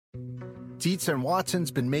Dietz and Watson's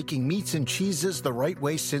been making meats and cheeses the right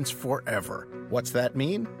way since forever. What's that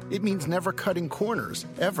mean? It means never cutting corners,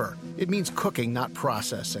 ever. It means cooking, not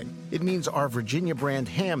processing. It means our Virginia brand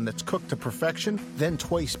ham that's cooked to perfection, then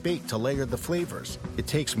twice baked to layer the flavors. It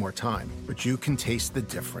takes more time, but you can taste the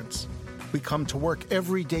difference. We come to work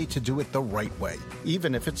every day to do it the right way,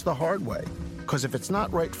 even if it's the hard way. Because if it's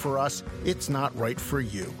not right for us, it's not right for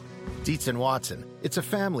you. Dietz and Watson, it's a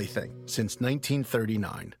family thing since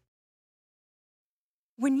 1939.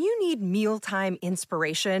 When you need mealtime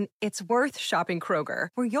inspiration, it's worth shopping Kroger,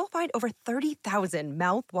 where you'll find over 30,000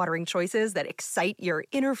 mouth-watering choices that excite your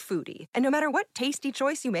inner foodie. And no matter what tasty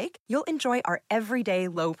choice you make, you'll enjoy our everyday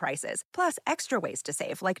low prices, plus extra ways to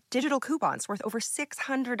save, like digital coupons worth over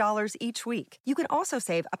 $600 each week. You can also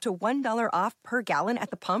save up to $1 off per gallon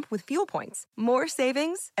at the pump with fuel points. More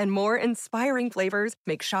savings and more inspiring flavors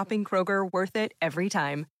make shopping Kroger worth it every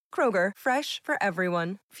time. Kroger, fresh for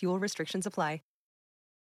everyone. Fuel restrictions apply.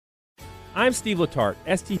 I'm Steve Letarte,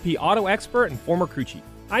 STP auto expert and former crew chief.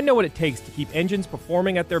 I know what it takes to keep engines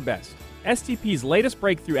performing at their best. STP's latest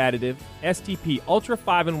breakthrough additive, STP Ultra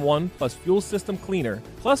 5-in-1 plus Fuel System Cleaner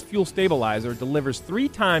plus Fuel Stabilizer, delivers 3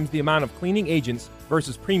 times the amount of cleaning agents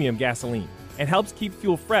versus premium gasoline and helps keep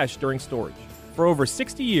fuel fresh during storage. For over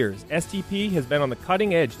 60 years, STP has been on the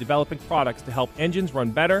cutting edge developing products to help engines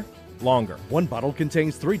run better, longer. One bottle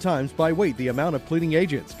contains 3 times by weight the amount of cleaning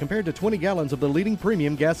agents compared to 20 gallons of the leading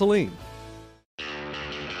premium gasoline.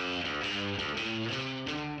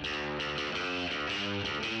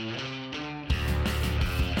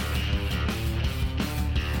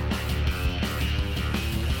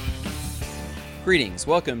 Greetings.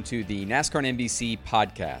 Welcome to the NASCAR and NBC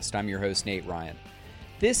podcast. I'm your host, Nate Ryan.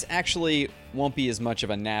 This actually won't be as much of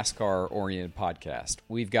a NASCAR-oriented podcast.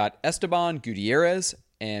 We've got Esteban Gutierrez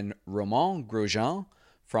and Romain Grosjean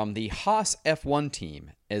from the Haas F1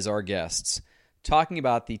 team as our guests, talking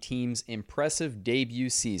about the team's impressive debut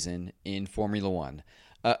season in Formula One.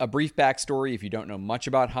 A brief backstory, if you don't know much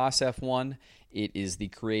about Haas F1, it is the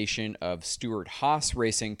creation of Stewart Haas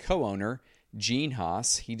Racing co-owner Gene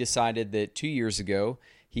Haas. He decided that 2 years ago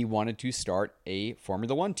he wanted to start a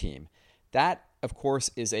Formula One team. That, of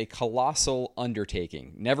course, is a colossal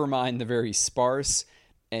undertaking. Never mind the very sparse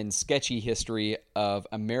and sketchy history of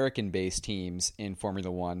American-based teams in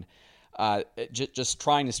Formula One. Just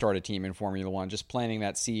trying to start a team in Formula One, just planting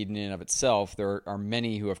that seed in and of itself, there are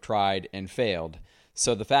many who have tried and failed.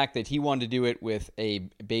 So the fact that he wanted to do it with a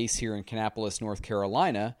base here in Kannapolis, North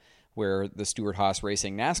Carolina, where the Stewart Haas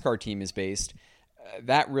Racing NASCAR team is based,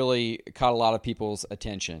 that really caught a lot of people's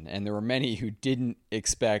attention. And there were many who didn't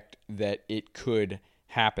expect that it could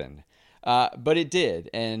happen. But it did.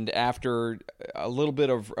 And after a little bit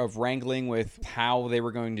of wrangling with how they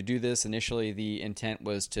were going to do this, initially the intent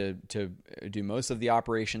was to do most of the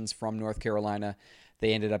operations from North Carolina.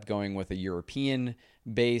 They ended up going with a European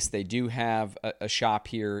base. They do have a shop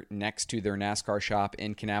here next to their NASCAR shop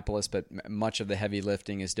in Kannapolis, but much of the heavy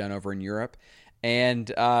lifting is done over in Europe.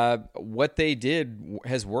 And what they did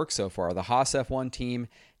has worked so far. The Haas F1 team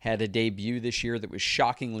had a debut this year that was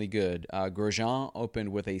shockingly good. Grosjean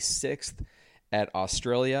opened with a 6th at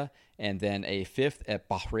Australia and then a 5th at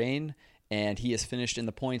Bahrain, and he has finished in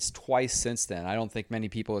the points twice since then. I don't think many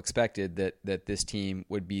people expected that this team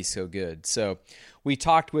would be so good. So we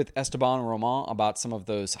talked with Esteban and Romain about some of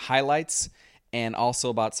those highlights and also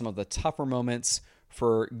about some of the tougher moments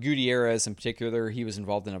for Gutierrez in particular. He was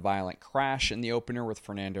involved in a violent crash in the opener with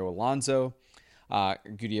Fernando Alonso.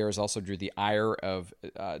 Gutierrez also drew the ire of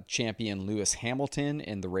champion Lewis Hamilton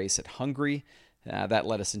in the race at Hungary. That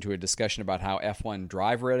led us into a discussion about how F1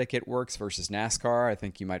 driver etiquette works versus NASCAR. I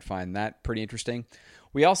think you might find that pretty interesting.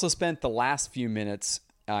 We also spent the last few minutes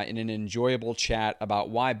in an enjoyable chat about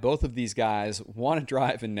why both of these guys want to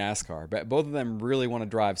drive in NASCAR, but both of them really want to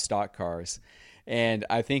drive stock cars. And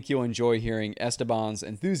I think you'll enjoy hearing Esteban's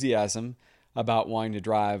enthusiasm about wanting to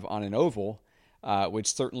drive on an oval,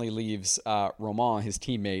 which certainly leaves Romain, his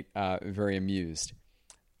teammate, very amused.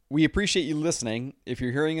 We appreciate you listening. If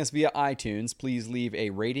you're hearing us via iTunes, please leave a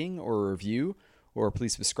rating or a review, or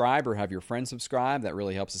please subscribe or have your friends subscribe. That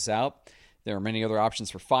really helps us out. There are many other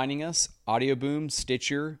options for finding us: Audio Boom,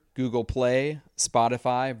 Stitcher, Google Play,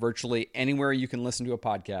 Spotify. Virtually anywhere you can listen to a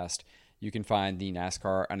podcast, you can find the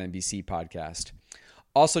NASCAR on NBC podcast.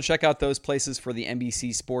 Also, check out those places for the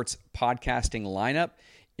NBC Sports podcasting lineup.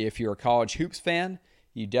 If you're a college hoops fan,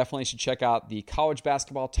 you definitely should check out the College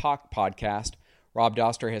Basketball Talk podcast. Rob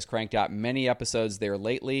Doster has cranked out many episodes there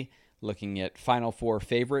lately, looking at Final Four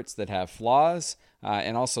favorites that have flaws,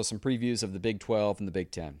 and also some previews of the Big 12 and the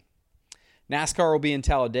Big 10. NASCAR will be in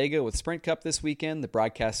Talladega with Sprint Cup this weekend. The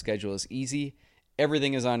broadcast schedule is easy.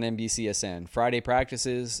 everything is on NBCSN. Friday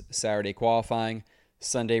practices, Saturday qualifying,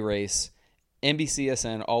 Sunday race.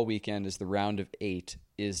 NBCSN all weekend as the round of 8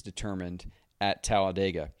 is determined at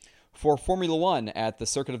Talladega. For Formula One at the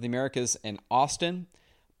Circuit of the Americas in Austin,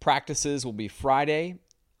 practices will be Friday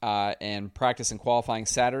and practice and qualifying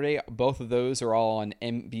Saturday. Both of those are all on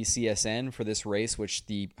NBCSN for this race, which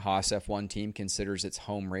the Haas F1 team considers its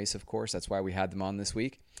home race, of course. That's why we had them on this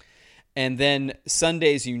week. And then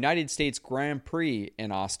Sunday's United States Grand Prix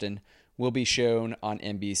in Austin will be shown on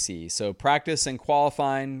NBC. So practice and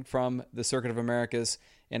qualifying from the Circuit of Americas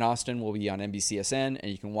in Austin will be on NBCSN,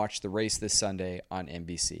 and you can watch the race this Sunday on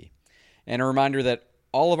NBC. And a reminder that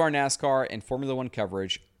all of our NASCAR and Formula One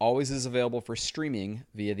coverage always is available for streaming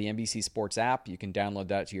via the NBC Sports app. You can download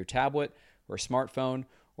that to your tablet or smartphone,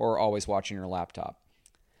 or always watching your laptop.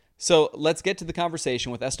 So let's get to the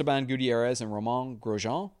conversation with Esteban Gutierrez and Romain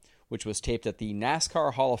Grosjean, which was taped at the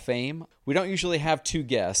NASCAR Hall of Fame. We don't usually have two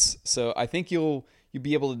guests, so I think you'll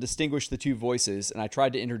be able to distinguish the two voices, and I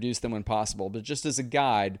tried to introduce them when possible. But just as a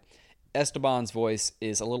guide, Esteban's voice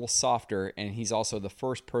is a little softer, and he's also the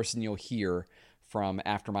first person you'll hear from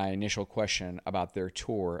after my initial question about their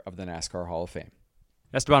tour of the NASCAR Hall of Fame.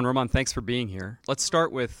 Esteban, Romain, thanks for being here. Let's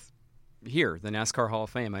start with here, the NASCAR Hall of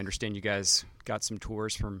Fame. I understand you guys got some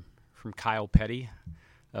tours from Kyle Petty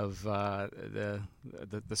of the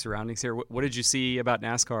surroundings here. What did you see about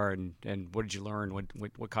NASCAR, and what did you learn?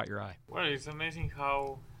 What caught your eye? Well, it's amazing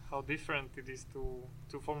how different it is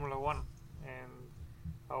to Formula One, and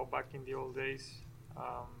how back in the old days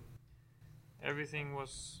everything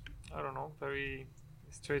was, I don't know, very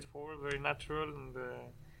straightforward, very natural,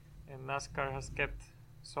 and NASCAR has kept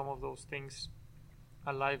some of those things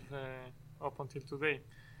alive up until today.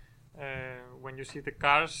 When you see the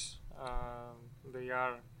cars, they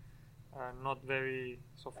are not very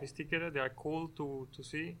sophisticated. They are cool to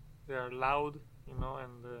see. They are loud,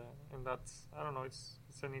 and that's, I don't know, it's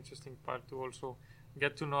an interesting part to also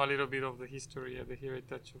get to know a little bit of the history and the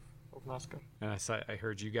heritage of NASCAR. I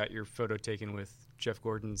heard you got your photo taken with Jeff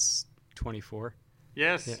Gordon's 24.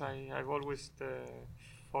 Yes, yeah. I've always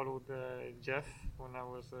followed Jeff when I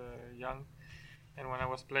was young, and when I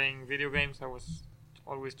was playing video games, I was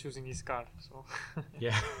always choosing his car. So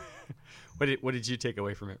yeah. What did you take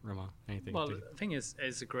away from it, Romain? Anything? Well, I think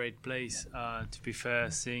it's a great place. To be fair,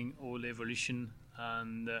 seeing all the evolution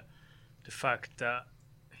and the fact that,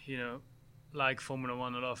 like Formula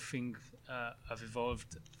One, a lot of things have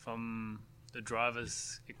evolved from the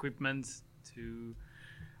driver's equipment to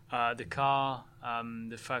the car.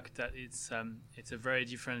 The fact that it's a very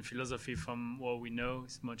different philosophy from what we know.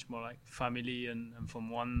 It's much more like family, and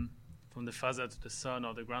from the father to the son,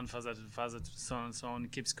 or the grandfather to the father to the son, and so on.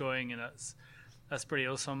 It keeps going, and that's pretty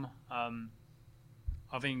awesome.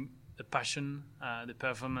 I think the passion, the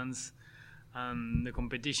performance, and the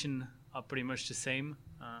competition are pretty much the same.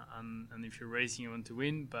 And if you're racing, you want to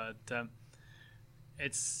win. But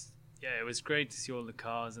it was great to see all the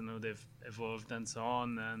cars and how they've evolved and so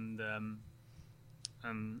on,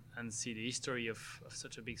 and see the history of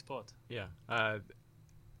such a big sport. Yeah.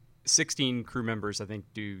 16 crew members, I think,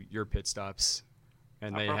 do your pit stops,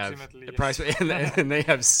 and they have yes. and they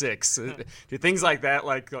have 6. Do things like that,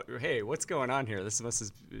 like, hey, what's going on here? This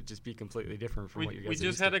must just be completely different from what you guys. We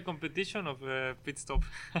just had a competition of pit stop.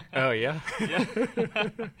 Oh yeah, yeah,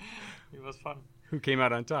 it was fun. Who came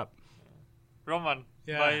out on top? Roman.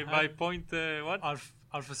 Yeah, by point what? Half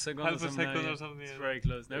a second or something. It's very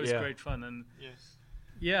close. That was great fun, and yes,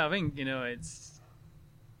 yeah, I think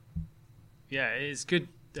it's good.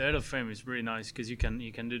 The Hall of Fame is really nice because you can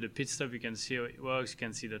do the pit stop, you can see how it works, you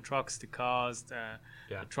can see the trucks, the cars, the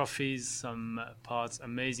trophies, some parts,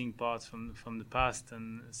 amazing parts from the past,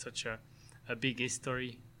 and such a big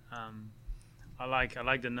history. I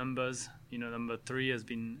like the numbers. Number 3 has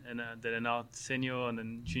been Delenard Senior, and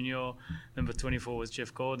then Junior. Number 24 was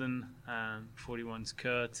Jeff Gordon, 41's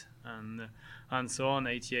Kurt, and so on.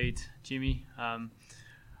 88 Jimmy.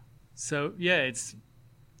 So yeah,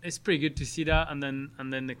 it's pretty good to see that, and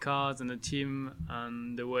then the cars and the team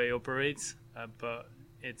and the way it operates. But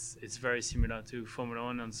it's very similar to Formula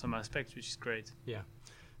One on some aspects, which is great. Yeah.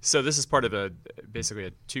 So this is part of basically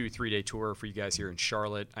a 2-3 day tour for you guys here in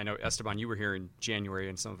Charlotte. I know, Esteban, you were here in January,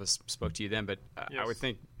 and some of us spoke to you then, but yes. I would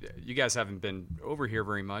think you guys haven't been over here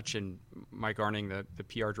very much, and Mike Arning, the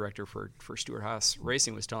PR director for Stewart Haas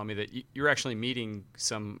Racing, was telling me that you're actually meeting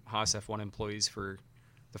some Haas F1 employees for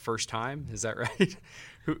the first time. Is that right?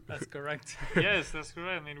 That's correct. Yes, that's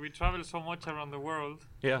correct. I mean, we travel so much around the world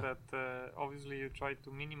that obviously you try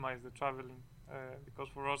to minimize the traveling because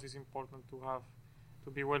for us it's important to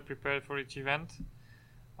be well prepared for each event.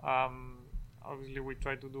 Obviously, we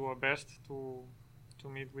try to do our best to to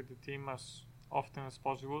meet with the team as often as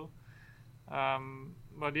possible.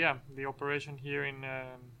 But yeah, the operation here in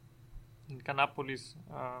Kannapolis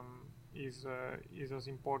is as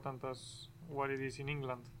important as what it is in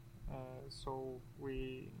England. So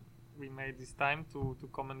we made this time to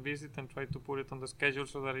come and visit and try to put it on the schedule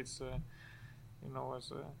so that it's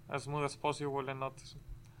as smooth as possible and not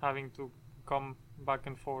having to come back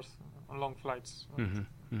and forth on long flights. Right?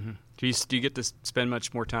 Mm-hmm. Mm-hmm. Do you get to spend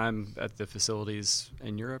much more time at the facilities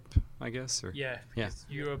in Europe, I guess? Or? Yeah.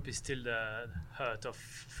 Europe is still the heart of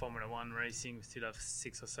Formula One racing. We still have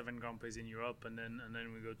 6 or 7 Grand Prix in Europe, and then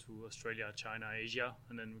we go to Australia, China, Asia,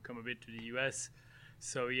 and then we come a bit to the US.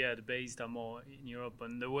 So yeah, the bases are more in Europe,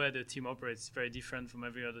 and the way the team operates is very different from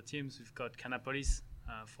every other teams. We've got Kannapolis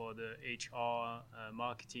for the HR,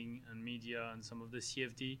 marketing and media, and some of the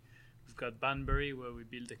CFD. We've got Banbury where we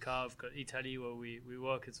build the car. We've got Italy where we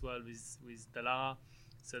work as well with Dallara.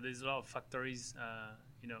 So there's a lot of factories,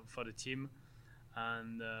 for the team.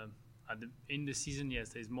 And in the season, yes,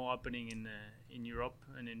 there's more happening in Europe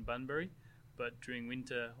and in Banbury. But during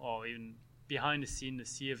winter or even behind the scene, the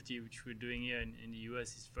CFD, which we're doing here in the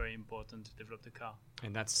US, is very important to develop the car.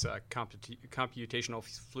 And that's computational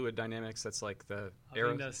fluid dynamics. That's like the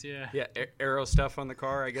aero stuff on the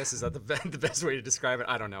car, I guess. Is that the best way to describe it?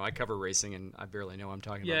 I don't know. I cover racing, and I barely know what I'm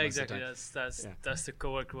talking about. Yeah, exactly. That's the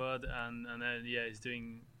correct word. And then,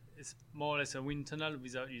 it's more or less a wind tunnel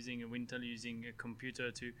without using a wind tunnel, using a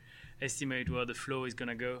computer to estimate where the flow is going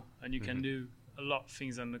to go. And you can do a lot of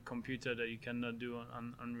things on the computer that you cannot do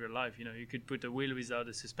on real life. You could put a wheel without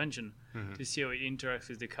a suspension to see how it interacts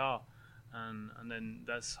with the car. And then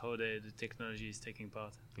that's how the technology is taking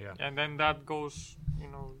part. Yeah. And then that goes,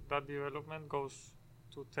 that development goes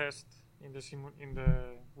to test in the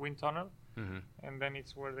wind tunnel, and then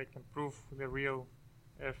it's where they can prove the real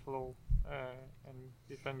airflow and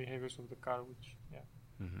different behaviors of the car.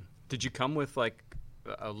 Did you come with like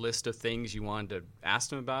a list of things you wanted to ask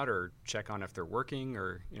them about, or check on if they're working,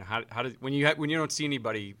 or how did when you don't see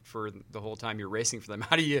anybody for the whole time you're racing for them?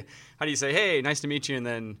 How do you say, hey, nice to meet you, and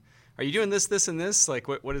then, are you doing this, and this? Like,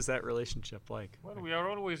 what is that relationship like? Well, we are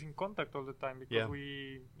always in contact all the time because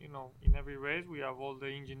we, in every race we have all the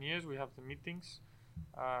engineers, we have the meetings,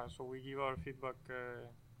 so we give our feedback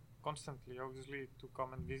constantly. Obviously, to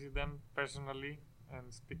come and visit them personally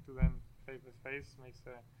and speak to them face to face makes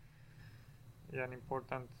an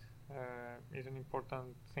important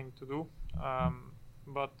thing to do.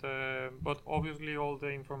 But obviously, all the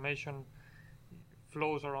information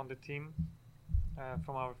flows around the team.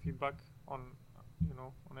 From our feedback on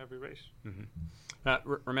every race.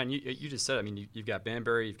 Romain, you just said, you've got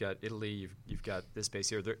Banbury, you've got Italy, you've got this base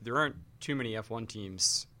here. There aren't too many F1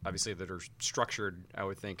 teams, obviously, that are structured, I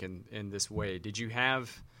would think, in this way. Did you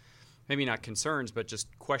have, maybe not concerns, but just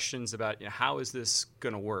questions about how is this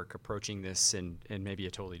going to work, approaching this in maybe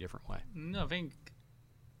a totally different way? No, I think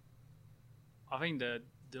that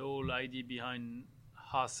the whole idea behind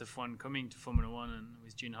Haas F1 coming to Formula One and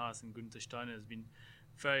with Gene Haas and Günther Steiner has been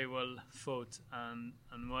very well thought. And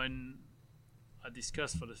when I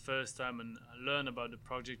discussed for the first time and I learned about the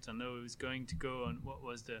project, I know it was going to go on what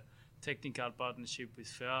was the technical partnership with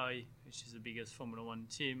Ferrari, which is the biggest Formula One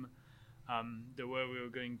team, the way we were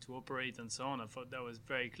going to operate and so on. I thought that was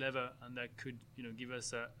very clever, and that could give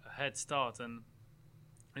us a head start, and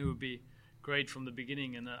it would be great from the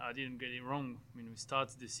beginning, and I didn't get it wrong. We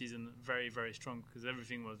started the season very, very strong because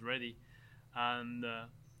everything was ready, and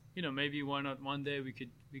maybe why not one day we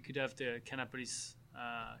could have the Kannapolis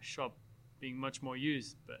shop being much more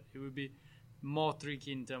used, but it would be more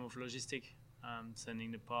tricky in terms of logistic,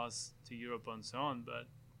 sending the parts to Europe and so on. But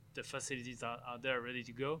the facilities are there ready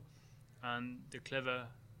to go, and the clever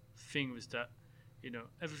thing was that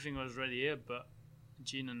everything was ready here, but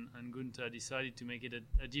Gene and Günther decided to make it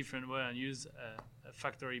a different way and use a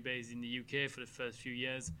factory base in the UK for the first few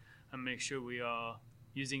years and make sure we are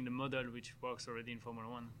using the model which works already in Formula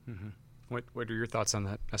One. Mm-hmm. What are your thoughts on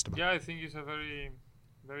that, Esteban? Yeah, I think it's a very,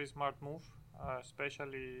 very smart move,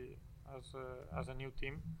 especially as a new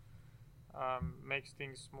team. Makes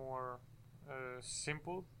things more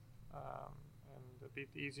simple and a bit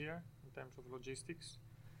easier in terms of logistics.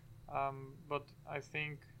 But I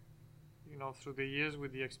think through the years,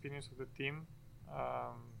 with the experience of the team,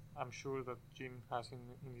 I'm sure that Gene has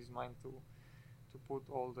in his mind to put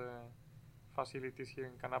all the facilities here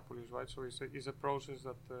in Kannapolis, right? So it's a process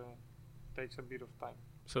that takes a bit of time.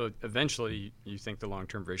 So eventually, you think the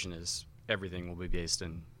long-term vision is everything will be based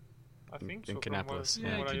in Kannapolis?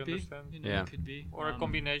 Yeah, it could be. It could be. Or a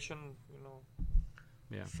combination,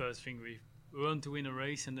 Yeah. First thing we want to win a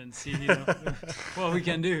race and then see what we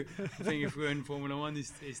can do. I think if we're in Formula One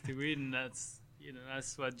is to win, and that's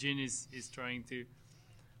that's what Gene is trying to,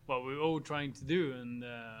 what we're all trying to do, and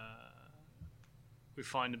we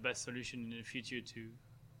find the best solution in the future to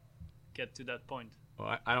get to that point.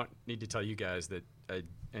 Well, I don't need to tell you guys that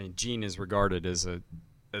Gene is regarded as a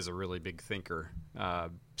really big thinker.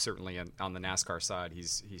 Certainly on the NASCAR side,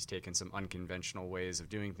 he's taken some unconventional ways of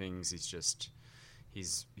doing things.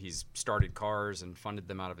 He's started cars and funded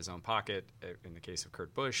them out of his own pocket. In the case of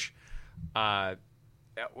Kurt Busch,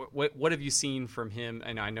 what have you seen from him?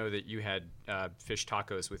 And I know that you had fish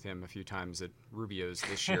tacos with him a few times at Rubio's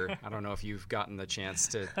this year. I don't know if you've gotten the chance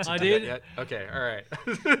to I do did. that yet. Okay, all right.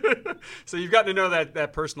 So you've gotten to know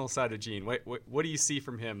that personal side of Gene. What do you see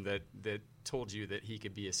from him that told you that he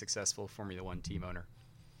could be a successful Formula One team owner?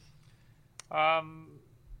 I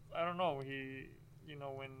don't know.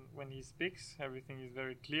 When he speaks, everything is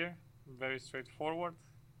very clear, very straightforward.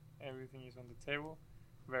 Everything is on the table,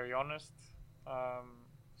 very honest.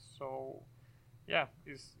 So, yeah,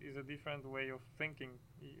 it's a different way of thinking.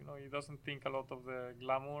 He doesn't think a lot of the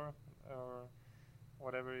glamour or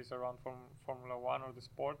whatever is around Formula One or the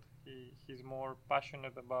sport. He's more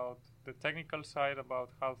passionate about the technical side,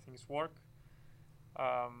 about how things work,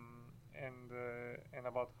 and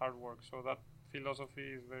about hard work. So that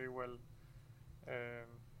philosophy is very well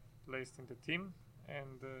placed in the team,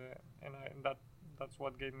 and that's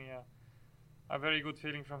what gave me a very good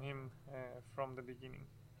feeling from him from the beginning.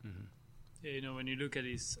 Mm-hmm. Yeah, when you look at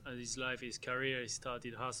his life, his career, he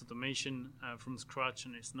started Haas Automation from scratch,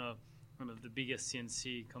 and it's now one of the biggest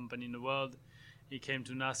CNC company in the world. He came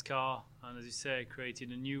to NASCAR, and as you say, created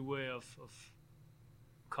a new way of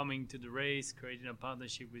coming to the race, creating a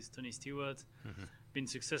partnership with Tony Stewart, been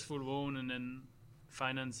successful one, and then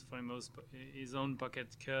finance for his own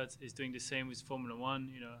pocket. Kurt is doing the same with Formula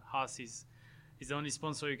One. Haas is the only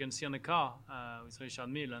sponsor you can see on the car with Richard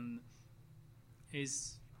Mille, and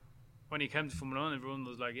when he came to Formula One, everyone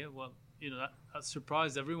was like, that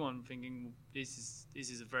surprised everyone, thinking this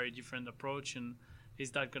is a very different approach, and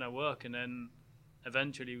is that gonna work? And then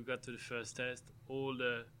eventually we got to the first test, all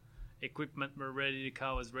the equipment were ready, the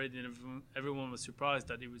car was ready, and everyone was surprised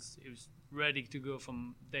that it was ready to go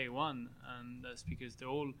from day one, and that's because the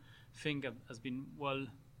whole thing has been well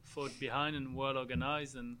thought behind and well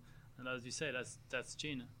organized, and as you say, that's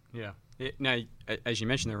Gene. Yeah. Now, as you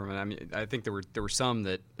mentioned there, Roman, I think there were some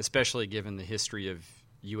that, especially given the history of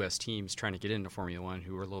U.S. teams trying to get into Formula One,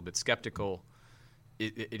 who were a little bit skeptical.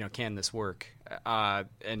 Can this work?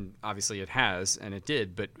 And obviously it has, and it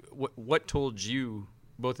did. But what told you,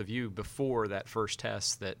 both of you, before that first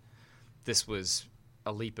test, that this was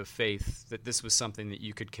a leap of faith, that this was something that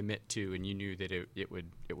you could commit to, and you knew that it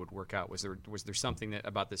would work out? Was there something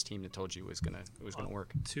about this team that told you it was gonna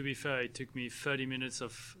work? To be fair, it took me 30 minutes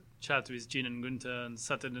of chat with Gene and Gunther on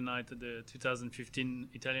Saturday night at the 2015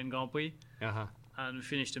 Italian Grand Prix, and we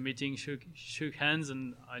finished the meeting, shook hands,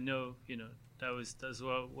 and I know that's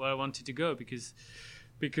where I wanted to go, because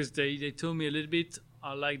they told me a little bit.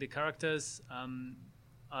 I like the characters.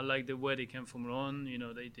 I like the way they came from on.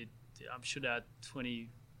 I'm sure they had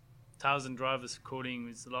 20,000 drivers calling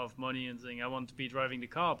with a lot of money and saying, I want to be driving the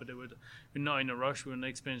car, but we're not in a rush. We're an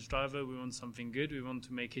experienced driver. We want something good. We want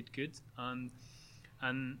to make it good. And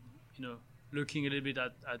looking a little bit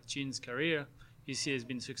at Gene's career, you see he's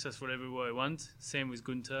been successful everywhere he went. Same with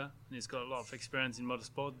Gunther, and he's got a lot of experience in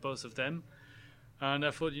motorsport, both of them. And I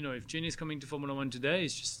thought, if Gene is coming to Formula One today,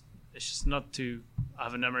 it's just not to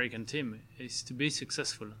have an American team. It's to be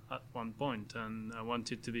successful at one point, and I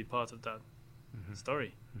wanted to be part of that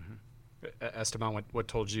story. Mm-hmm. Esteban, what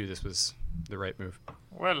told you this was the right move?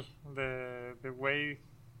 Well, the way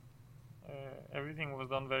everything was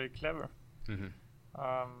done very clever. When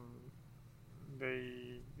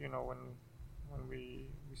we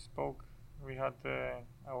spoke, we had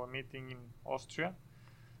our meeting in Austria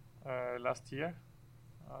last year.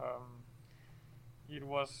 It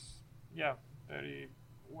was very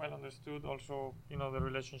well understood. Also, the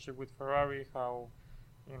relationship with Ferrari, how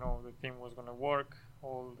the team was going to work,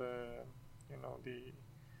 all the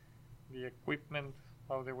the equipment,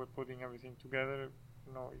 how they were putting everything together.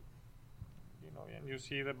 And you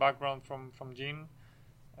see the background from Gene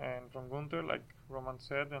and from Gunther, like Roman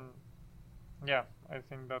said, and I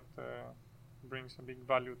think that brings a big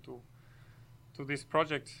value to this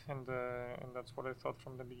project, and that's what I thought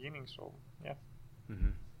from the beginning. So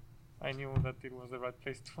I knew that it was the right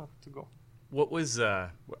place to go. What was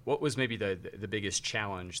maybe the biggest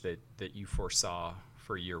challenge that you foresaw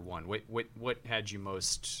for year one? What had you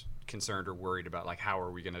most concerned or worried about? Like, how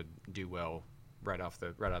are we going to do well right out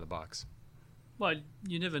of the box? Well,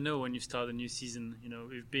 you never know when you start a new season.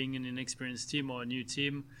 If being in an experienced team or a new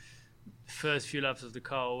team, first few laps of the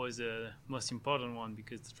car are always the most important one,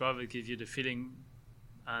 because the driver gives you the feeling,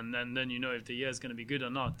 and then you know if the year is going to be good or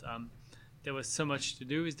not. There was so much to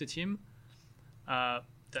do with the team that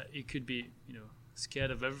it could be,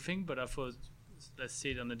 scared of everything. But I thought, let's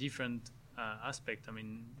see it on a different aspect. I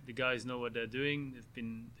mean, the guys know what they're doing.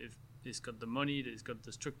 They've got the money, they've got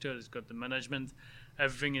the structure, they've got the management.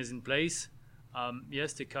 Everything is in place.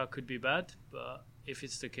 Yes, the car could be bad, but if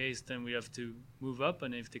it's the case, then we have to move up.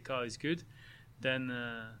 And if the car is good, then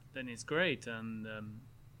it's great. And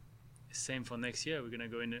same for next year. We're going to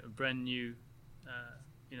go in a brand new,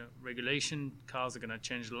 regulation. Cars are going to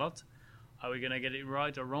change a lot. Are we going to get it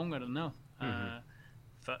right or wrong? I don't know.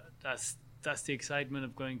 But that's the excitement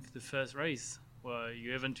of going to the first race, where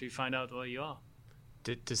you eventually find out where you are.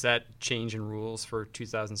 Does that change in rules for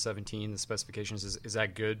 2017? The specifications, is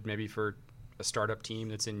that good? Maybe for a startup team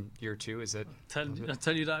that's in year 2, is that? I'll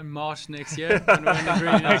tell you that in March next year when we're in the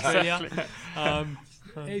green in Australia.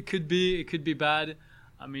 It could be bad.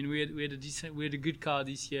 I mean, we had a good car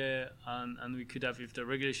this year, and we could have, if the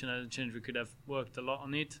regulation hadn't changed, we could have worked a lot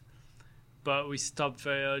on it. But we stopped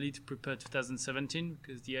very early to prepare 2017,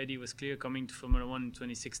 because the idea was clear, coming to Formula 1 in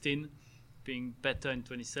 2016, being better in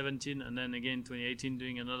 2017, and then again 2018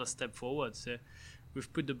 doing another step forward. So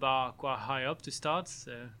we've put the bar quite high up to start.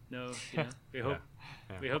 So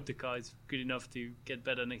we hope the car is good enough to get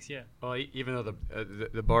better next year. Well, even though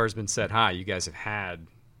the bar has been set high, you guys have had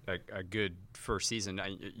a good first season.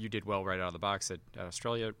 You did well right out of the box at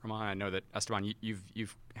Australia, Romain. I know that Esteban,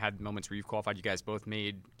 you've had moments where you've qualified. You guys both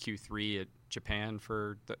made Q3 at Japan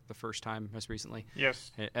for the first time most recently.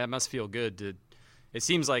 Yes, it must feel good. It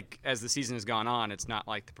seems like as the season has gone on, it's not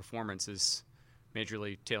like the performance is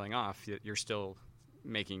majorly tailing off. You're still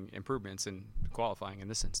making improvements and qualifying in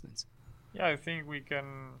this instance. Yeah, I think we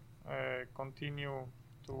can continue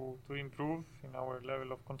to improve in our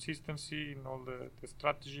level of consistency, in all the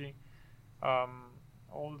strategy,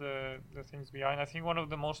 all the things behind. I think one of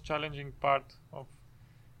the most challenging part of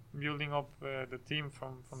building up the team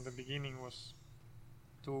from the beginning was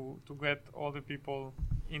to get all the people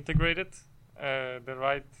integrated. The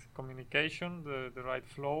right communication, the right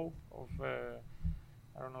flow of,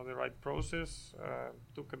 the right process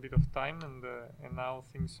took a bit of time, and now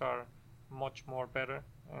things are much more better,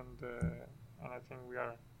 and I think we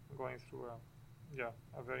are going through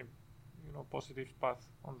a very positive path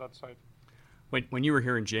on that side. When you were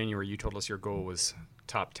here in January, you told us your goal was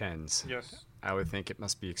top 10s. Yes. I would think it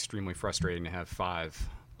must be extremely frustrating to have 5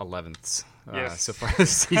 11ths yes. so far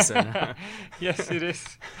this season. Yes, it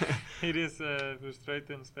is. It is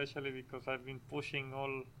frustrating, especially because I've been pushing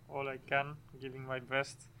all I can, giving my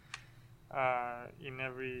best in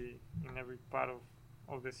every part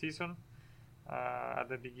of the season. At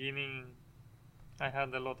the beginning, I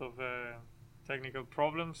had a lot of technical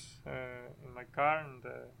problems in my car, and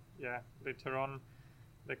later on,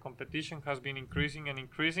 the competition has been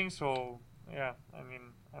increasing. So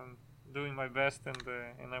I'm doing my best,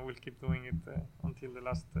 and I will keep doing it until the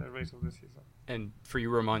last race of the season. And for you,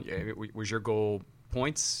 Romain, was your goal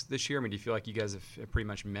points this year? I mean, do you feel like you guys have pretty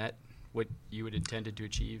much met what you had intended to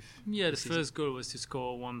achieve? Yeah, the first goal was to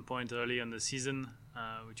score 1 point early on the season,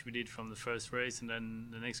 which we did from the first race, and then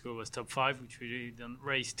the next goal was top 5, which we did on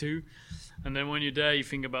race 2. And then when you're there, you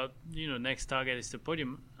think about, next target is the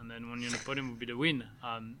podium, and then when you're in the podium will be the win.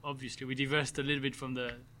 Obviously, we diverged a little bit from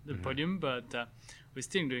the podium, but we're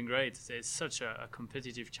still doing great. It's such a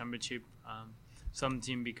competitive championship. Some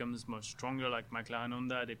team becomes much stronger, like McLaren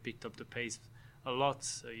Honda. They picked up the pace a lot.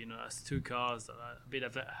 So, as 2 cars a bit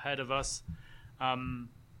ahead of us.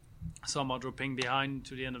 Some are dropping behind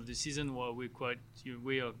to the end of the season, while we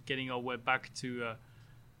are getting our way back to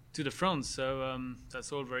the front. So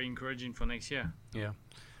that's all very encouraging for next year. Yeah.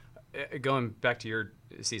 Going back to your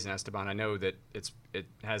season, Esteban, I know that it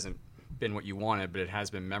hasn't been what you wanted, but it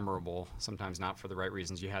has been memorable. Sometimes not for the right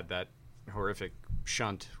reasons. You had that horrific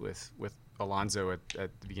shunt with Alonso at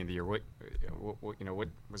the beginning of the year. What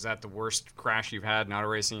was that? The worst crash you've had in auto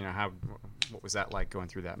racing? What was that like going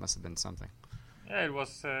through that? Must have been something. Yeah, it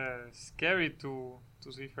was scary to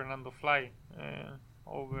see Fernando fly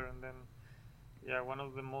over, and then one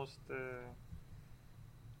of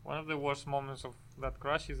the worst moments of that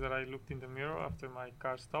crash is that I looked in the mirror after my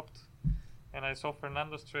car stopped, and I saw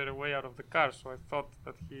Fernando straight away out of the car. So I thought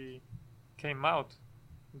that he came out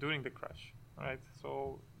during the crash, right?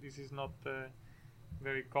 So this is not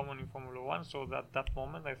very common in Formula 1. So that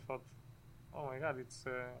moment I thought, oh my God, it's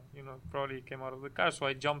probably came out of the car. So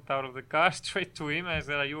I jumped out of the car straight to him. I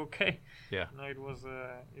said, "Are you okay?" Yeah. It was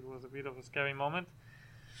a bit of a scary moment,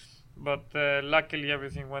 but luckily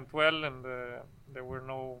everything went well, and there were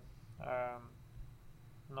no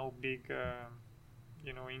no big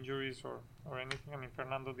injuries or anything. I mean,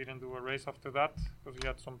 Fernando didn't do a race after that because he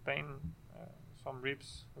had some pain, some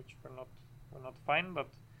ribs which were not fine, but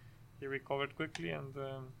he recovered quickly, and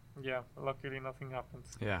luckily nothing happened.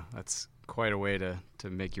 Yeah, that's quite a way to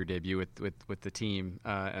make your debut with the team,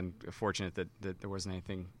 and fortunate that there wasn't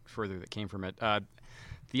anything further that came from it.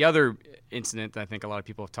 The other incident that I think a lot of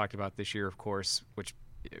people have talked about this year, of course, which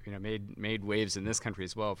made waves in this country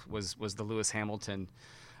as well, was the Lewis Hamilton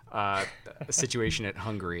situation at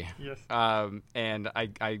Hungary. Yes. And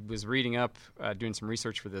I was reading up, doing some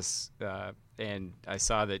research for this, and I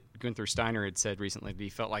saw that Gunther Steiner had said recently that he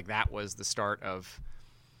felt like that was the start of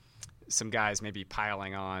some guys maybe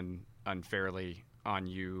piling on unfairly on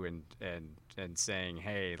you and saying,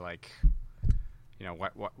 hey, like,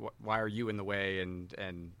 why are you in the way? And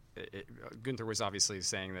Gunther was obviously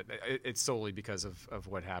saying that it's solely because of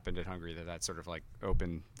what happened at Hungary that sort of like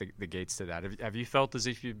opened the gates to that. Have you felt as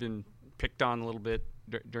if you've been picked on a little bit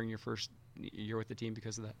during your first year with the team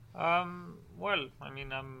because of that? Well, I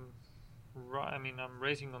mean, I'm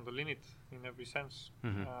racing on the limit in every sense,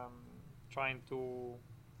 trying to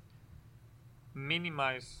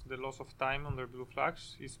minimize the loss of time under blue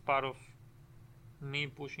flags is part of me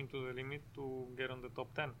pushing to the limit to get on the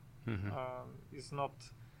top 10. It's not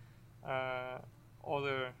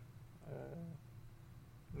other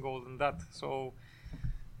goal than that. So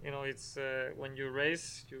it's when you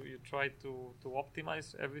race, you try to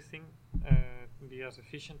optimize everything, be as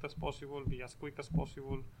efficient as possible, be as quick as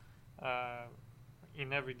possible,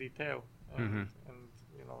 in every detail, and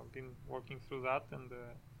I've been working through that, and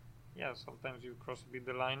sometimes you cross a bit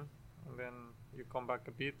the line, and then you come back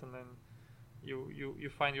a bit, and then you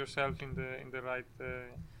find yourself in the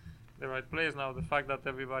right place. Now the fact that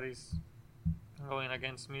everybody's going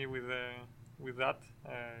against me with that,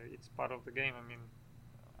 it's part of the game. I mean,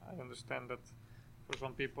 I understand that for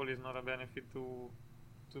some people it's not a benefit to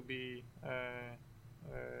be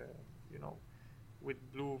with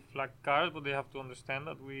blue flag cars, but they have to understand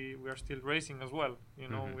that we are still racing as well. We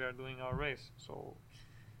are doing our race, so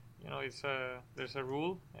it's there's a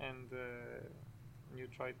rule, and you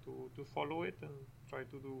try to follow it and try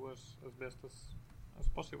to do as best as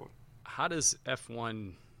possible. How does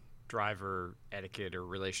F1 driver etiquette or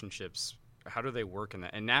relationships, how do they work in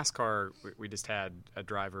that? In NASCAR, we just had a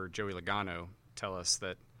driver, Joey Logano, tell us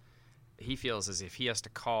that he feels as if he has to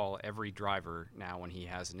call every driver now when he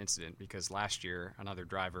has an incident, because last year another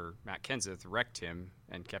driver, Matt Kenseth, wrecked him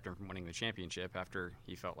and kept him from winning the championship after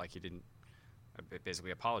he felt like he didn't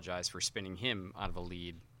basically apologize for spinning him out of a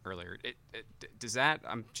lead earlier. Does that,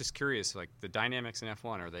 I'm just curious, like the dynamics in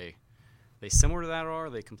F1, are they similar to that, or are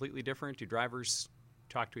they completely different? Do drivers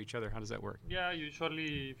talk to each other? How does that work? Yeah,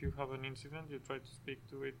 usually if you have an incident, you try to speak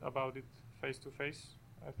about it face to face.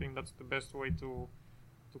 I think that's the best way to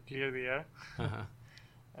clear the air.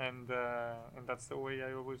 And that's the way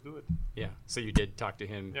I always do it. Yeah. So you did talk to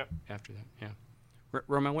him after that. Yeah.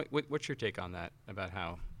 Roman, what's your take on that, about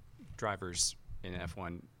how drivers in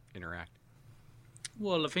F1 interact?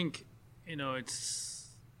 Well, I think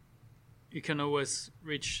it's, you can always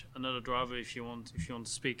reach another driver if you want to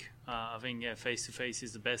speak. I think face to face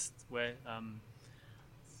is the best way.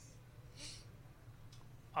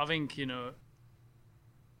 I think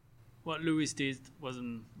what Lewis did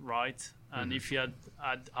wasn't right, and if you had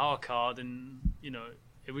our car, then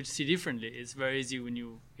it would see differently. It's very easy when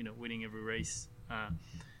you winning every race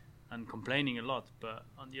and complaining a lot, but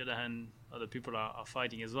on the other hand, other people are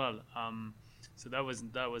fighting as well. So that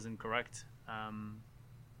wasn't correct,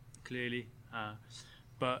 clearly.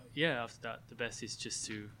 But yeah, after that, the best is just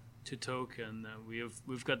to talk, and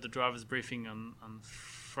we've got the drivers briefing on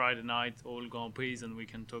Friday night, all Grand Prix, and we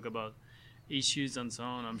can talk about issues and so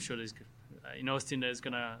on. I'm sure there's in Austin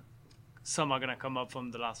some are gonna come up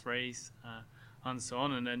from the last race and so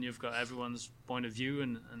on, and then you've got everyone's point of view,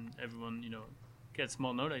 and everyone gets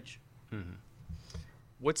more knowledge. Mm-hmm.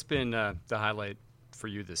 What's been the highlight for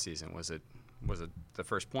you this season? Was it the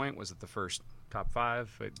first point? Was it the first top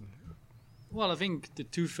five? Well, I think the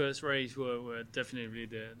two first races were definitely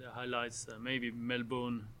the highlights. Maybe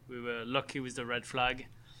Melbourne, we were lucky with the red flag.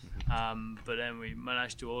 But then we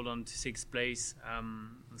managed to hold on to sixth place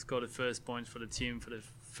and score the first points for the team for the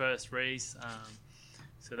first race.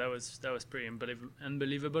 So that was pretty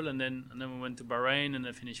unbelievable. And then we went to Bahrain and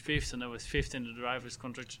I finished fifth, and I was fifth in the drivers'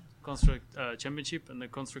 championship, and the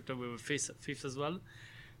constructor we were fifth as well.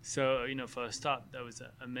 So for a start that was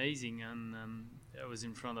amazing, and I was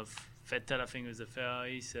in front of Vettel, I think it was a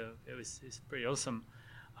Ferrari. So it's pretty awesome.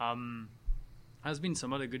 Has been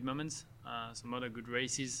some other good moments, some other good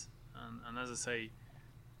races, and as I say,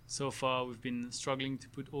 so far we've been struggling to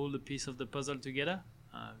put all the pieces of the puzzle together.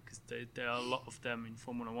 because there are a lot of them in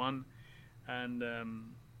Formula One, and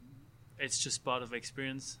it's just part of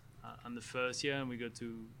experience. And the first year, we go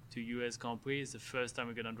to US Grand Prix. It's the first time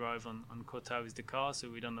we're going to drive on Kota with the car, so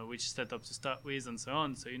we don't know which setup to start with and so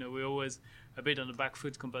on. So, we're always a bit on the back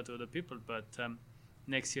foot compared to other people, but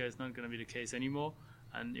next year it's not going to be the case anymore,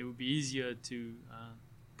 and it will be easier to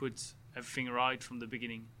put everything right from the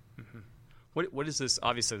beginning. Mm-hmm. What is this?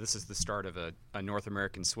 Obviously, this is the start of a North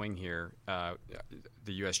American swing here,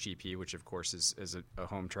 the USGP, which of course is a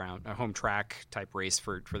home track type race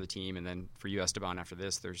for the team, and then for you, Esteban, after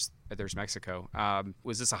this, there's Mexico.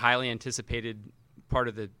 Was this a highly anticipated part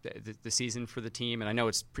of the season for the team? And I know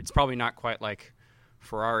it's probably not quite like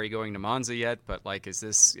Ferrari going to Monza yet, but like,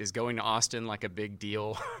 is going to Austin like a big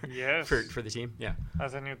deal? Yes. for the team? Yeah.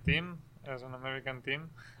 As a new team, as an American team,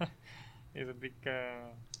 it's a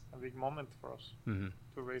big moment for us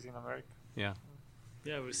to race in America. Yeah.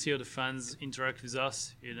 Yeah, we'll see how the fans interact with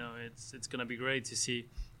us. It's going to be great to see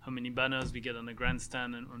how many banners we get on the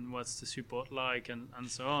grandstand and what's the support like and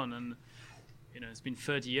so on. And it's been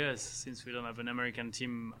 30 years since we don't have an American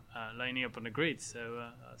team lining up on the grid. So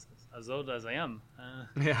as old as I am,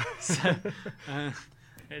 so,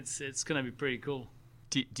 it's going to be pretty cool.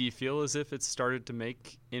 Do you feel as if it's started to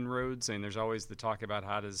make inroads? I mean, there's always the talk about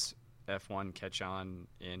how does F1 catch on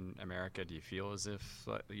in America. Do you feel as if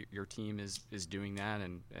your team is doing that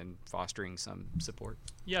and fostering some support?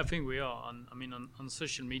 Yeah, I think we are. On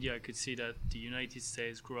social media, I could see that the United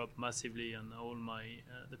States grew up massively on all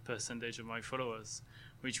the percentage of my followers,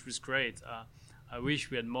 which was great. I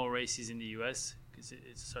wish we had more races in the US because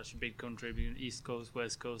it's such a big country, between East Coast,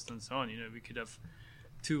 West Coast, and so on. We could have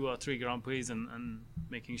 2 or 3 Grand Prix and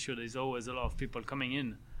making sure there's always a lot of people coming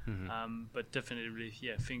in. Mm-hmm. But definitely,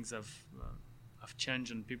 things have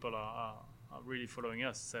changed and people are really following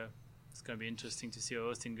us. So it's going to be interesting to see how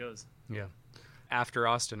Austin goes. Yeah. After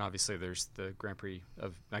Austin, obviously, there's the Grand Prix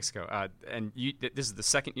of Mexico. And this is the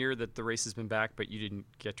second year that the race has been back, but you didn't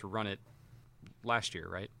get to run it last year,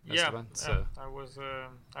 right, Esteban? I was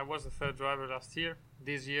the third driver last year.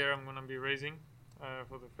 This year I'm going to be racing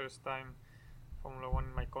for the first time Formula One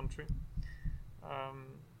in my country.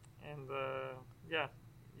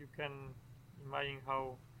 You can imagine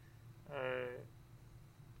how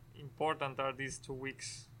important are these 2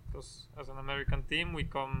 weeks, because as an American team we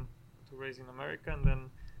come to race in America, and then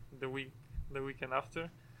the weekend after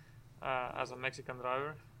as a Mexican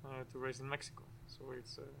driver to race in Mexico. So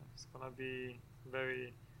it's gonna be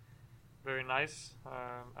very, very nice.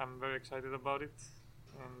 I'm very excited about it,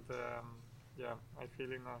 and I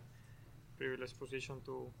feel in a privileged position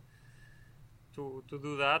to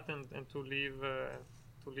do that and to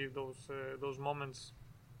live those moments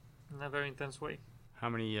in a very intense way. How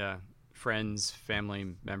many friends,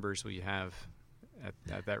 family members will you have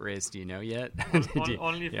at that race? Do you know yet?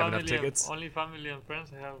 Only family and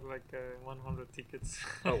friends. I have like 100 tickets.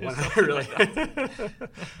 Oh, 100 really?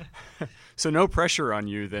 So no pressure on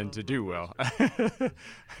you then to do well.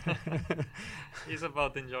 It's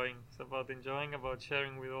about enjoying. It's about enjoying, about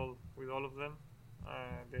sharing with all of them.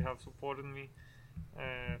 They have supported me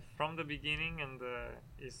from the beginning, and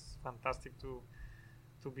it's fantastic to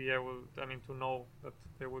be able, to know that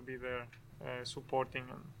they will be there supporting,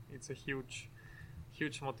 and it's a huge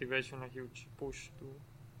motivation, a huge push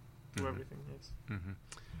to everything. Yes. Mm-hmm.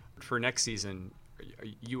 For next season,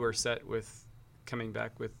 you are set with coming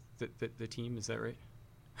back with the team. Is that right?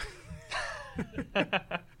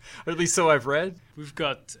 Or at least so I've read. We've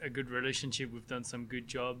got a good relationship. We've done some good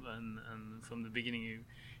job, and from the beginning,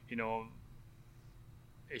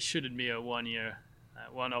 it shouldn't be a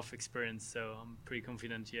one-off experience. So I'm pretty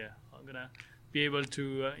confident. Yeah, I'm gonna be able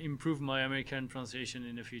to improve my American pronunciation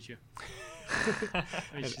in the future,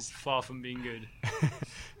 which is far from being good.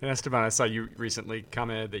 And Esteban, I saw you recently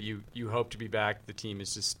commented that you hope to be back. The team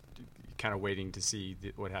is just kind of waiting to see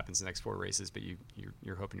what happens in the next 4 races, but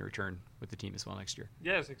you're hoping to return with the team as well next year.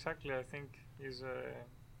 Yes, exactly. I think is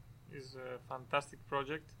a fantastic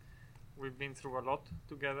project. We've been through a lot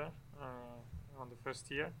together on the first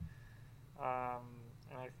year,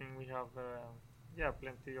 and I think we have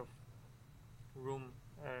plenty of room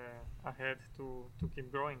ahead to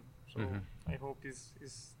keep growing. So I hope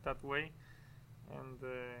is that way, and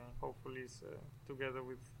hopefully it's together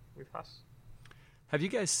with us. Have you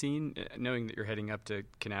guys seen, knowing that you're heading up to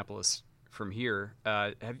Kannapolis from here,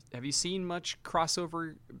 have you seen much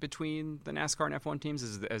crossover between the NASCAR and F1 teams?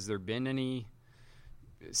 Has there been any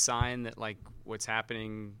sign that like what's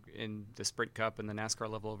happening in the Sprint Cup and the NASCAR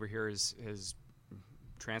level over here has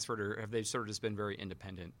transferred, or have they sort of just been very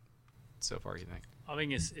independent? so far, you think? I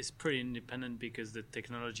think it's pretty independent because the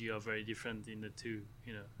technology are very different in the two,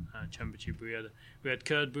 championship. We had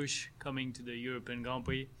Kurt Busch coming to the European Grand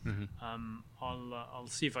Prix. I'll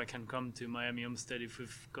see if I can come to Miami Homestead if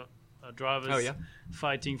we've got drivers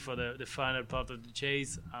fighting for the final part of the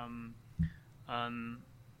chase. And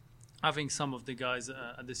I think some of the guys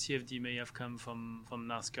at the CFD may have come from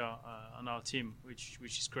NASCAR on our team, which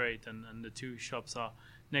is great. And the two shops are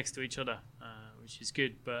next to each other, which is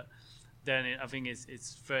good. But then I think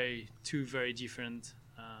it's two very different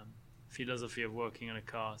philosophy of working on a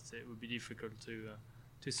car. So it would be difficult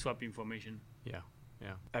to swap information. Yeah.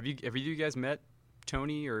 Have you guys met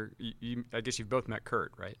Tony, or you? I guess you've both met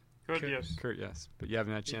Kurt, right? Kurt, yes. Kurt, yes, but you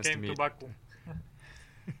haven't had a chance he to came meet. to Baku.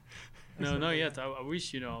 No, not yet. I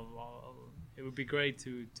wish, it would be great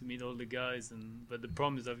to meet all the guys, but the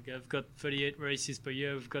problem is I've got 38 races per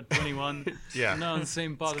year. We've got 21. Yeah. Not on the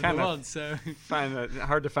same part of the world, so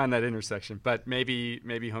Hard to find that intersection. But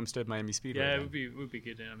maybe Homestead Miami Speedway. Yeah, it would be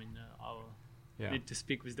good. I mean, I'll need to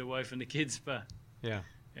speak with the wife and the kids, but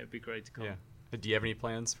it'd be great to come. Yeah. Do you have any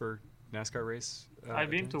plans for NASCAR race?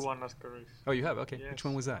 I've been to one NASCAR race. Oh, you have? Okay. Yes. Which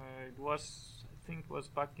one was that? It was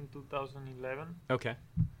back in 2011. Okay.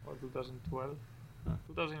 Or 2012.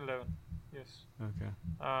 2011. Yes. Okay.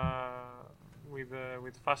 With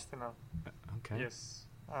Fastenal. Okay. Yes.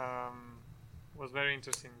 Was very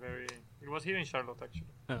interesting. It was here in Charlotte, actually.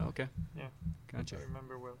 Oh, okay. Yeah. Gotcha. I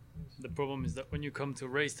remember well. Yes. The problem is that when you come to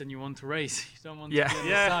race, then you want to race. You don't want Yeah. to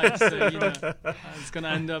be on the side. So, it's going to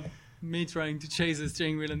end up me trying to chase the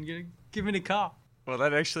steering wheel and give me the car. Well,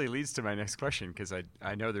 that actually leads to my next question, because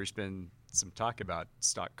I know there's been some talk about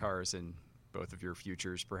stock cars in both of your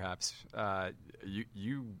futures, perhaps.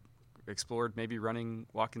 You explored maybe running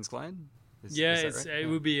Watkins Glen? Is that right? It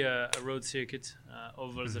would be a road circuit.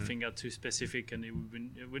 Ovals, I think, are too specific, and it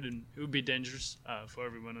would be dangerous for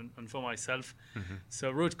everyone and for myself. So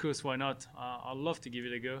road course, why not? I'd love to give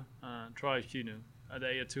it a go. Try, a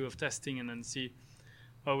day or two of testing, and then see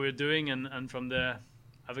how we're doing, and from there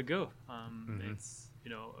have a go. It's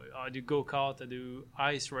I do go-kart, I do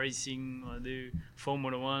ice racing, I do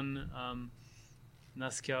Formula One.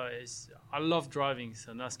 NASCAR I love driving,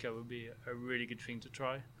 so NASCAR would be a really good thing to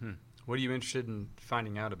try. What are you interested in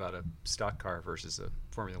finding out about a stock car versus a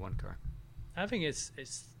Formula One car? I think it's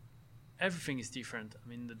everything is different. I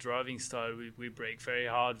mean, the driving style, we brake very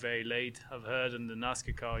hard, very late. I've heard in the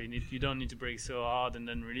NASCAR car, you don't need to brake so hard and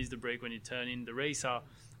then release the brake when you turn in. The race are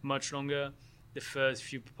much longer. The first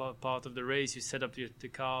few part of the race, you set up the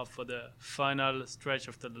car for the final stretch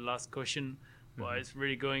after the last caution. Well, it's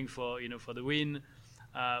really going for the win.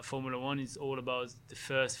 Formula One is all about the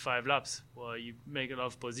first 5 laps, where you make a lot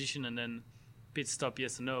of position and then pit stop,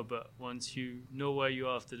 yes or no. But once you know where you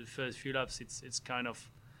are after the first few laps, it's kind of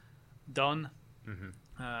done.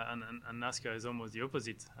 And NASCAR is almost the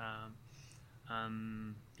opposite.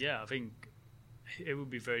 I think it would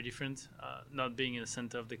be very different, not being in the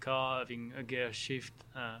center of the car, having a gear shift,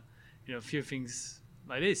 a few things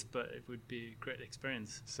like this, but it would be a great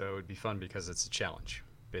experience. So it would be fun because it's a challenge,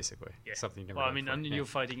 basically. Yeah. Something you've never well, I done mean, before. and you're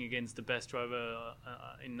fighting against the best driver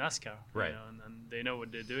in NASCAR. Right. And they know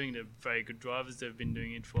what they're doing. They're very good drivers. They've been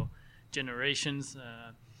doing it for generations.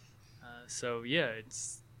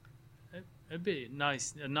 It'd be a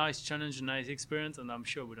nice challenge, a nice experience, and I'm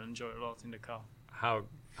sure we'd enjoy it a lot in the car.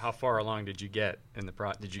 How far along did you get in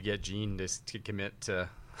the Did you get Gene to commit to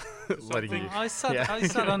letting you? I sat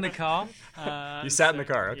on the car. You sat in the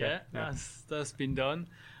car, okay. Yeah. That's been done.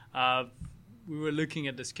 We were looking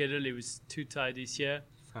at the schedule. It was too tight this year.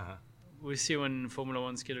 We'll see when Formula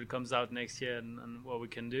One schedule comes out next year and what we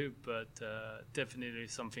can do, but definitely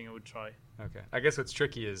something I would try. Okay. I guess what's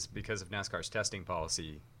tricky is because of NASCAR's testing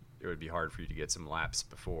policy, it would be hard for you to get some laps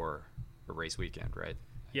before a race weekend, right?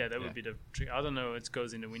 Yeah, that would be the trick. I don't know. It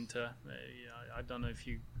goes in the winter. I don't know if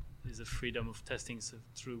there's a freedom of testing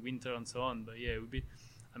through winter and so on. But yeah, it would be.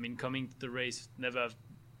 I mean, coming to the race, never have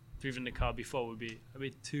driven the car before, would be a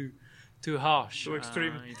bit too harsh. Too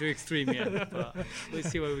extreme. Too extreme, yeah. But we'll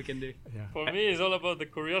see what we can do. Yeah. For me, it's all about the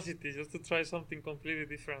curiosity, just to try something completely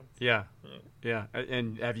different. Yeah.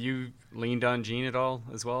 And have you leaned on Gene at all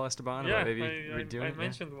as well, Esteban? Yeah, I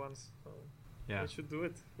mentioned once. So yeah. We should do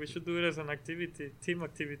it. We should do it as an activity, team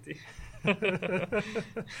activity.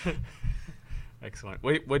 Excellent.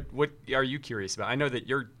 What are you curious about? I know that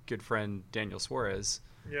your good friend Daniel Suarez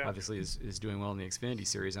obviously is doing well in the Xfinity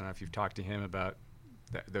Series. I don't know if you've talked to him about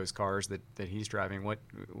those cars that he's driving.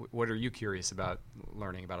 What are you curious about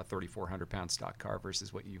learning about a 3,400-pound stock car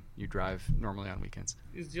versus what you drive normally on weekends?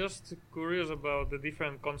 It's just curious about the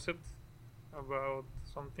different concept, about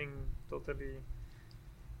something totally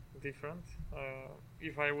different.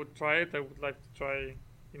 If I would try it, I would like to try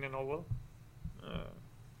in an oval.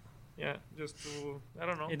 Yeah, just to, I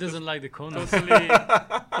don't know. It doesn't like the corners.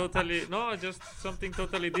 Totally, no, just something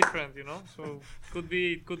totally different, you know. So could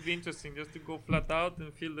be interesting just to go flat out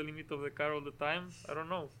and feel the limit of the car all the time. I don't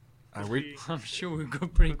know. I'm sure we'll go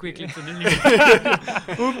pretty quickly to the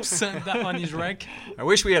limit. Oops, that one is wreck. I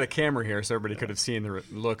wish we had a camera here so everybody could have seen the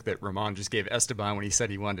look that Ramon just gave Esteban when he said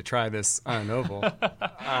he wanted to try this on an oval.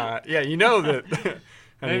 Yeah, you know that.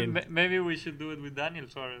 Maybe we should do it with Daniel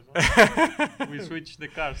Suarez. Huh? We switch the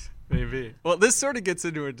cars. Maybe. Well, this sort of gets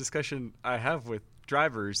into a discussion I have with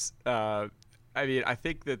drivers. I mean, I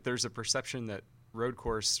think that there's a perception that road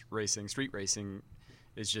course racing, street racing,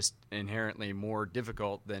 is just inherently more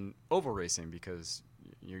difficult than oval racing because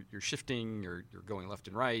you're shifting, you're going left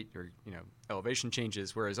and right, elevation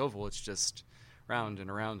changes. Whereas oval, it's just round and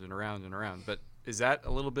around and around and around. But is that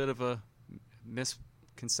a little bit of a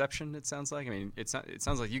misconception? It sounds like. I mean, it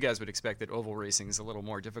sounds like you guys would expect that oval racing is a little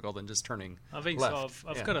more difficult than just turning. I think left. so.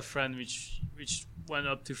 I've got a friend which went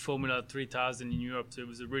up to Formula 3000 in Europe. So it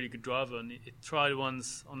was a really good driver, and he tried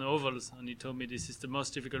once on the ovals, and he told me this is the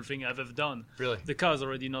most difficult thing I've ever done. Really? The car's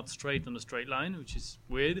already not straight on a straight line, which is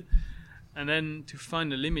weird. And then to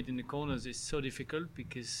find the limit in the corners is so difficult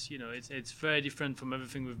because it's very different from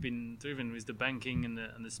everything we've been driven with the banking and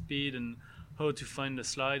the speed and how to find the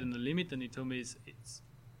slide and the limit. And he told me it's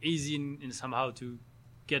easy in somehow to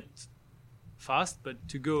get fast, but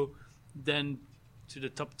to go then to the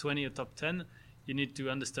top 20 or top 10, you need to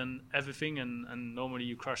understand everything, and normally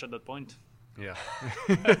you crash at that point. Yeah.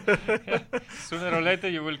 Sooner or later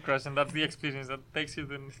you will crash, and that's the experience that takes you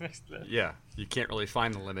to the next level. Yeah, you can't really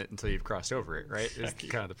find the limit until you've crossed over it, right? Exactly.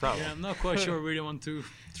 Is kind of the problem. Yeah, I'm not quite sure I really want to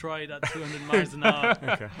try that 200 miles an hour.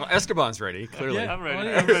 Okay. Well, Esteban's ready, clearly. Yeah, I'm ready.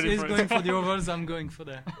 Well, he's going for the ovals, I'm going for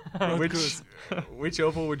the road course. Which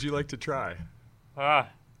oval would you like to try?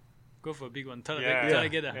 Go for a big one. Yeah,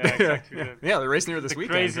 exactly. Yeah, they're racing here this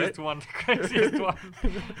weekend, craziest right? one. The craziest one.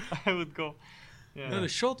 I would go. Yeah. No, the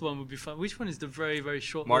short one would be fun. Which one is the very, very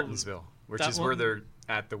short Martinsville, which that is one? where they're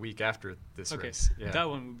at the week after this Okay. race. Yeah. That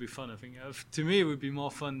one would be fun, I think. To me, it would be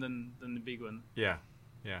more fun than the big one. Yeah.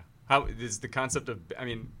 How is the concept of? I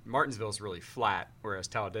mean, Martinsville is really flat, whereas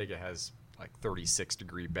Talladega has like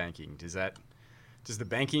 36-degree banking. Does the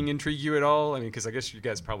banking intrigue you at all? I mean, because I guess you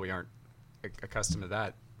guys probably aren't accustomed to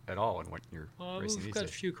that at all in what you're racing these we've got days.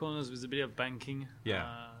 a few corners with a bit of banking.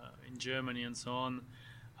 Yeah. In Germany and so on.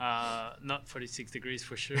 Not 46 degrees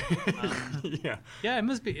for sure. Yeah, it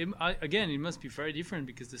must be. It must be very different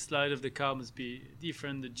because the slide of the car must be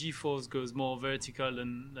different. The G-force goes more vertical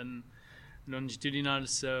than longitudinal.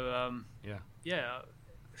 So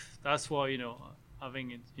that's why I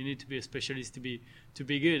think you need to be a specialist to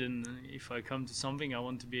be good. And if I come to something, I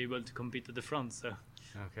want to be able to compete at the front. So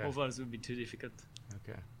ovals would be too difficult.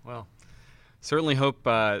 Okay. Well, certainly hope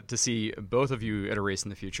to see both of you at a race in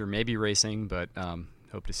the future. Maybe racing, but.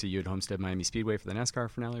 Hope to see you at Homestead Miami Speedway for the NASCAR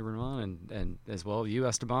finale, Ramon, and as well you,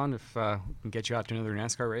 Esteban. If we can get you out to another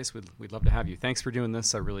NASCAR race, we'd love to have you. Thanks for doing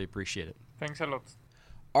this. I really appreciate it. Thanks a lot.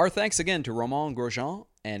 Our thanks again to Ramon Grosjean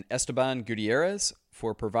and Esteban Gutierrez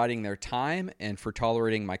for providing their time and for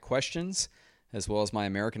tolerating my questions, as well as my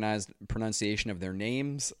Americanized pronunciation of their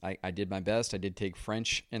names. I did my best. I did take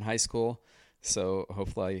French in high school, so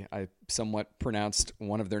hopefully I somewhat pronounced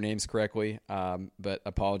one of their names correctly, but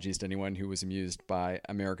apologies to anyone who was amused by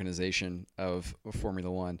Americanization of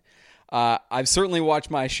Formula One. I've certainly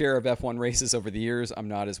watched my share of F1 races over the years. I'm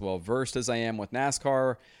not as well versed as I am with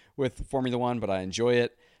NASCAR with Formula One, but I enjoy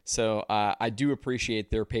it. So I do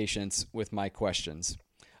appreciate their patience with my questions.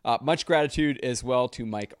 Much gratitude as well to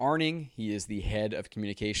Mike Arning. He is the head of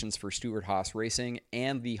communications for Stewart-Haas Racing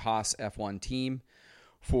and the Haas F1 team,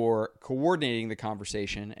 for coordinating the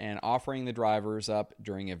conversation and offering the drivers up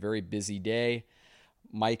during a very busy day.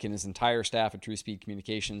 Mike and his entire staff at True Speed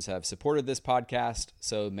Communications have supported this podcast,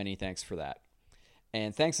 so many thanks for that.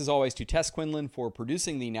 And thanks as always to Tess Quinlan for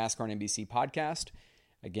producing the NASCAR and NBC podcast.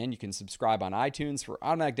 Again, you can subscribe on iTunes for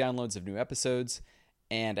automatic downloads of new episodes.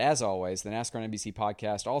 And as always, the NASCAR and NBC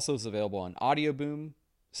podcast also is available on Audio Boom,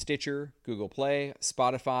 Stitcher, Google Play,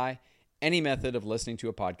 Spotify, any method of listening to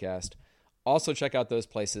a podcast. Also check out those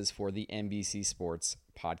places for the NBC Sports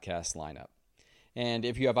podcast lineup. And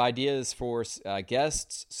if you have ideas for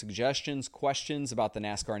guests, suggestions, questions about the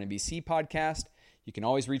NASCAR and NBC podcast, you can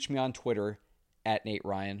always reach me on Twitter at Nate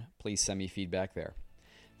Ryan. Please send me feedback there.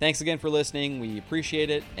 Thanks again for listening. We appreciate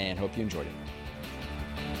it and hope you enjoyed it.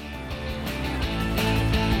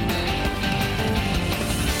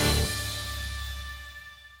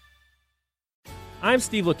 I'm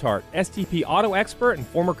Steve Letarte, STP auto expert and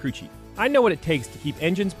former crew chief. I know what it takes to keep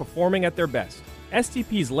engines performing at their best.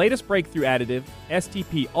 STP's latest breakthrough additive,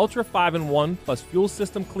 STP Ultra 5-in-1 plus Fuel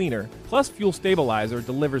System Cleaner plus Fuel Stabilizer,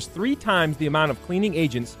 delivers 3 times the amount of cleaning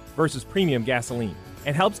agents versus premium gasoline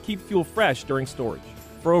and helps keep fuel fresh during storage.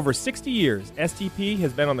 For over 60 years, STP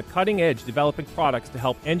has been on the cutting edge developing products to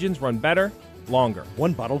help engines run better, longer.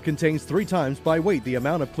 One bottle contains 3 times by weight the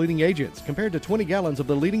amount of cleaning agents compared to 20 gallons of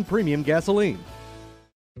the leading premium gasoline.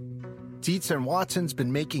 Dietz & Watson's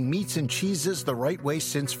been making meats and cheeses the right way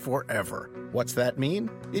since forever. What's that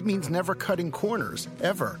mean? It means never cutting corners,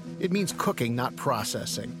 ever. It means cooking, not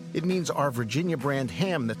processing. It means our Virginia brand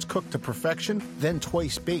ham that's cooked to perfection, then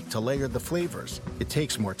twice baked to layer the flavors. It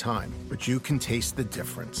takes more time, but you can taste the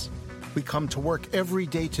difference. We come to work every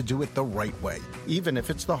day to do it the right way, even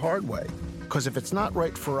if it's the hard way. Because if it's not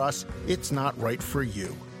right for us, it's not right for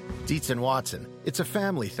you. Dietz & Watson, it's a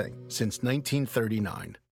family thing since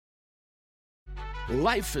 1939.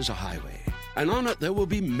 Life is a highway, and on it there will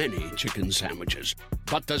be many chicken sandwiches.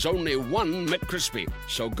 But there's only one McCrispy.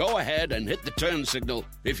 So go ahead and hit the turn signal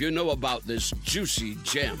if you know about this juicy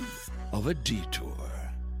gem of a detour.